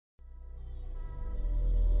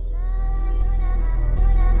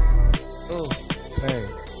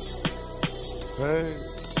Hey.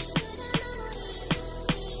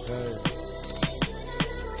 Hey.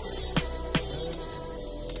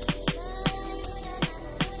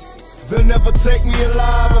 They'll never take me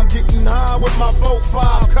alive. I'm getting high with my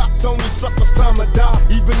 4-5. Copped on these suckers, time to die.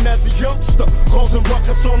 Even as a youngster, causing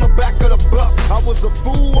ruckus on the back of the bus. I was a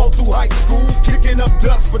fool all through high school, kicking up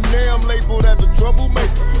dust. But now I'm labeled as a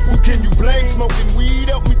troublemaker. Who can you blame? Smoking weed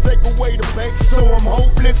helped me take away the pain. So I'm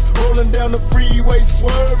hopeless, rolling down the freeway,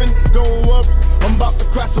 swerving. Don't worry, I'm about to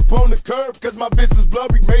crash upon the curb, cause my vision's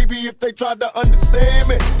blurry. Maybe if they tried to understand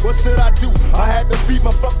me, what should I do? I had to feed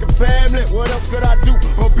my fucking family. What else could I do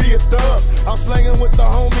or be a thug? I'm slanging with the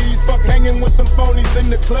homies, fuck hanging with them phonies in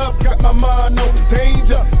the club. Got my mind on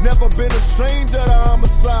danger, never been a stranger to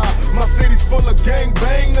homicide. My city's full of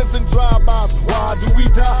gangbangers and drive-bys. Why do we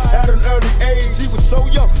die at an early age? He was so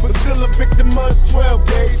young, but still a victim of the 12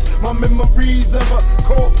 gauge. My memories of a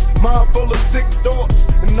corpse, mind full of sick thoughts,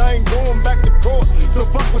 and I ain't going back to court. So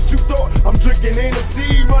fuck what you thought. I'm drinking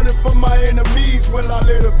Hennessy, running from my enemies. Will I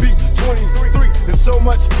let it be 23? There's so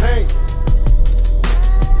much pain.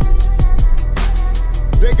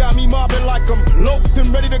 They got me mobbing like I'm loped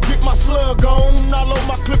and ready to get my slug on. I load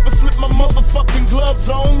my clip and slip my motherfucking gloves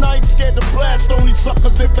on. I ain't scared to blast on these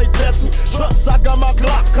suckers if they test me. Trust, I got my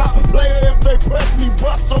Glock, cop player if they press me.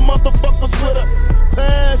 Bust some motherfuckers with a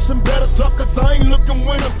passion, better talk, cause I ain't looking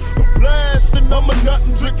with them. But blasting, I'm a nut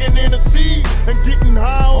and drinking Hennessy and getting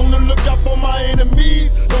high on the lookout for my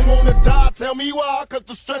enemies. Don't wanna die, tell me why, cause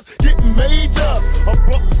the stress getting major. A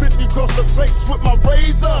 $150 across the face with my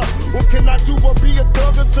razor. What can I do but be a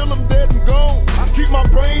thug until I'm dead and gone? I keep my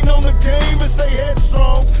brain on the game and stay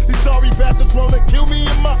headstrong. These sorry bastards wanna kill me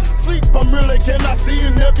in my sleep. I'm real, they cannot see,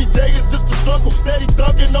 and every day is just a struggle. Steady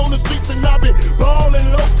thugging on the streets and I been ballin'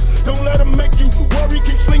 low. Don't let them make you worry,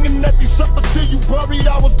 keep slinging at these suckers till you buried.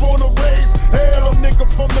 I was born and raised hell, nigga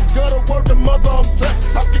from the gutter, word to mother, I'm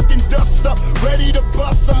Texas. I'm kicking dust up, ready to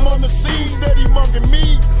bust. I'm on the scene, steady mugging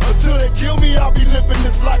me. Until they kill me, I'll be living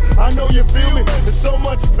this life. I know you feel me.